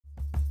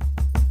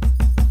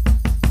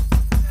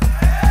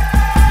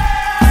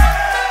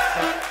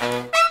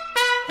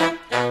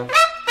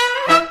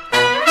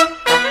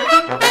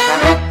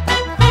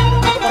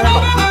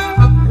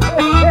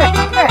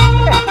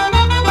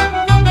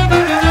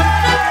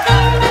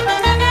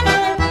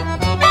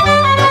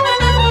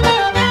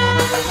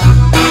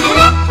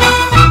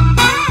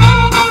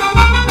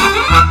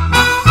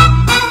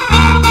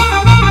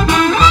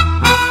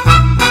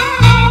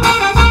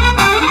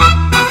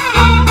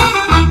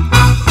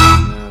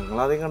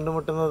നമ്മളാദ്യം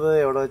കണ്ടുമുട്ടുന്നത്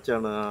എവിടെ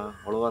വെച്ചാണ്?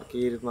 അവള് വർക്ക്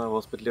ചെയ്യുന്ന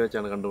ഹോസ്പിറ്റലിൽ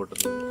വെച്ചാണ്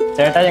കണ്ടുമുട്ടുന്നത്.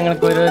 ചേട്ടാ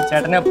ഞങ്ങൾക്ക് ഒരു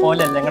ചേട്ടനെ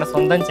പോലെ ഞങ്ങളുടെ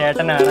സ്വന്തം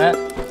ചേട്ടനാണ്.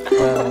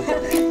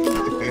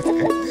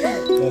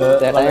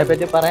 ചേട്ടനെ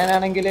പറ്റി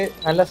പറയാനാണെങ്കിൽ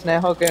നല്ല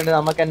സ്നേഹമൊക്കെ ഉണ്ട്.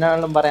 നമുക്ക്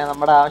എന്നാണെങ്കിലും പറയാം,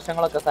 നമ്മുടെ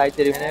ആവശ്യങ്ങളൊക്കെ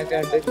സഹായിച്ചു ഇങ്ങനെയൊക്കെ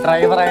ഉണ്ട്.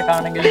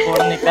 ഡ്രൈവറായിട്ടാണെങ്കിൽ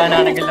കൂടെ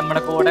നിൽക്കാനാണെങ്കിൽ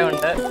നമ്മുടെ കൂടെ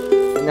ഉണ്ട്.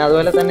 പിന്നെ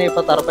അതുപോലെ തന്നെ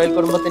ഇപ്പൊ തറപ്പയിൽ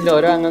കുടുംബത്തിന്റെ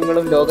ഓരോ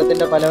അംഗങ്ങളും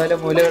ലോകത്തിന്റെ പല പല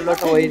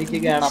മൂലകളിലോട്ട്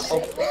പോയിരിക്കുകയാണ്.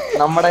 അപ്പം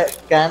നമ്മുടെ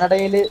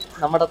കാനഡയിൽ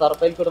നമ്മുടെ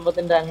തറപ്പയിൽ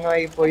കുടുംബത്തിന്റെ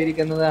അംഗമായി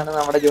പോയിരിക്കുന്നതാണ്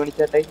നമ്മുടെ ജോണി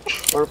ചേട്ടായി.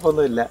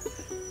 കുഴപ്പമൊന്നുമില്ല.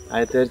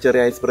 ആദ്യത്തെ ഒരു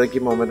ചെറിയ ഐസ്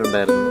ബ്രേക്കിംഗ് മൊമെന്റ്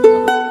ഉണ്ടായിരുന്നു.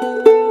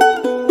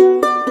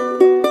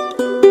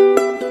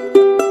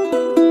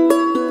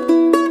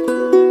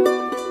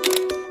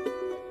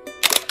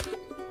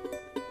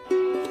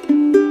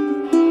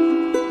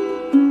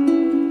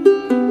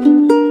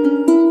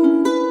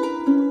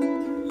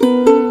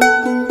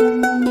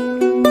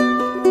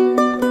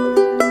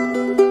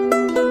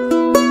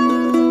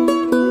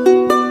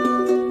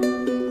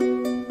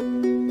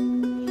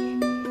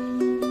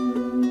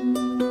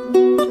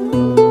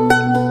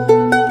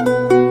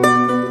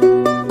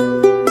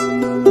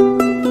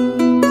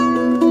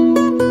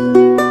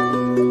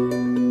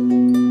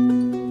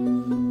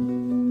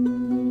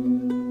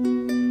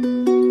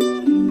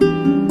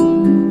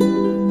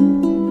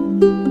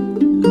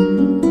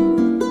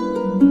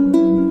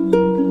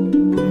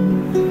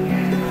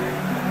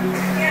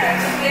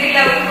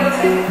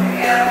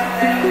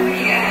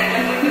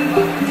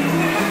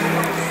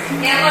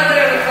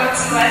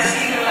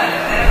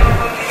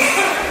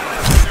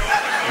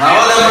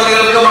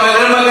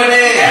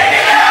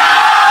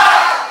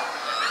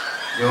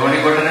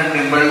 ജോണിക്കുട്ടനും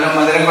ഡിംപിളിനും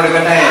മധുരം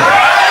കൊടുക്കട്ടെ.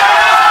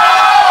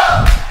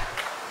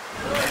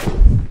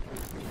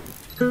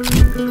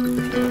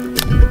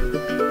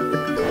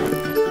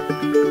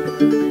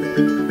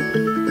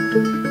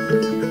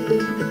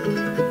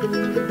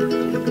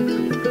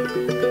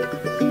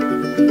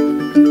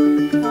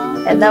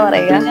 എന്താ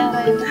പറയുക,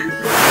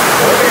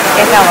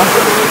 കേൾക്കാമോ?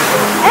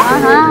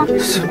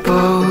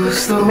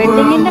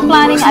 വെഡിങ്ങിന്റെ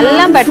പ്ലാനിങ്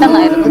എല്ലാം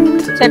പെട്ടെന്നായിരുന്നു.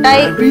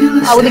 ചേട്ടായി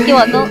അവധിക്ക്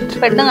വന്നു,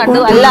 പെട്ടെന്ന് കണ്ടു.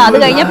 അല്ല അത്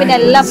കഴിഞ്ഞാൽ പിന്നെ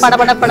എല്ലാം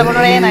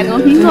പടപടേന്നായിരുന്നു.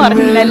 ഒന്നും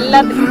അറിഞ്ഞില്ല,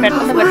 എല്ലാത്തിനും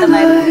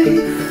പെട്ടെന്നായിരുന്നു.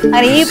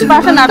 അങ്ങനെ ഈ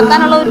പ്രാവശ്യം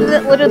നടത്താനുള്ള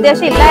ഒരു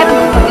ഉദ്ദേശം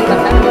ഇല്ലായിരുന്നു.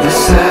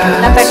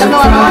 എല്ലാം പെട്ടെന്ന്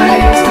വന്നുകൊണ്ട്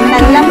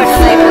എല്ലാം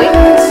പെട്ടെന്നായി പോയി.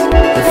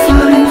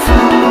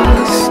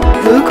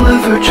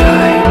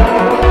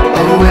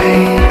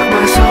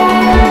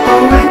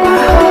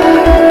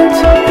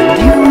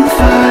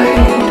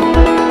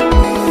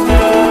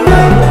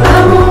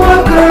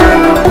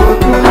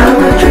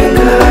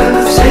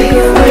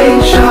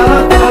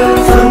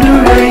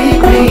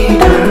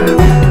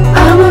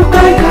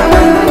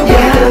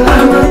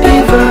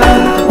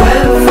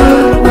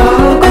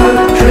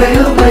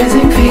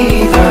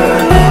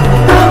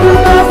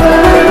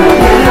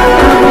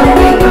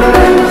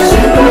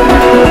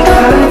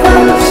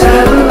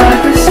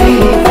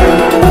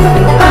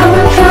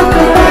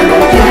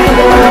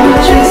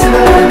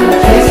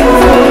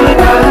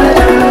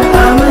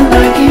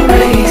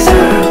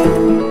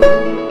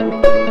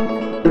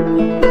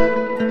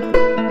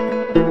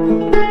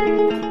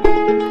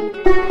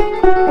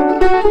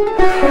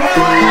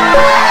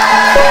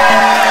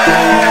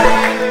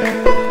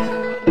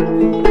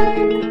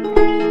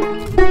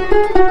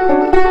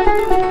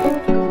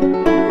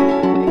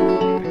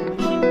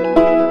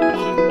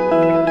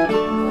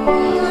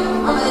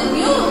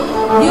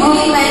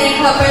 Newly married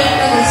couple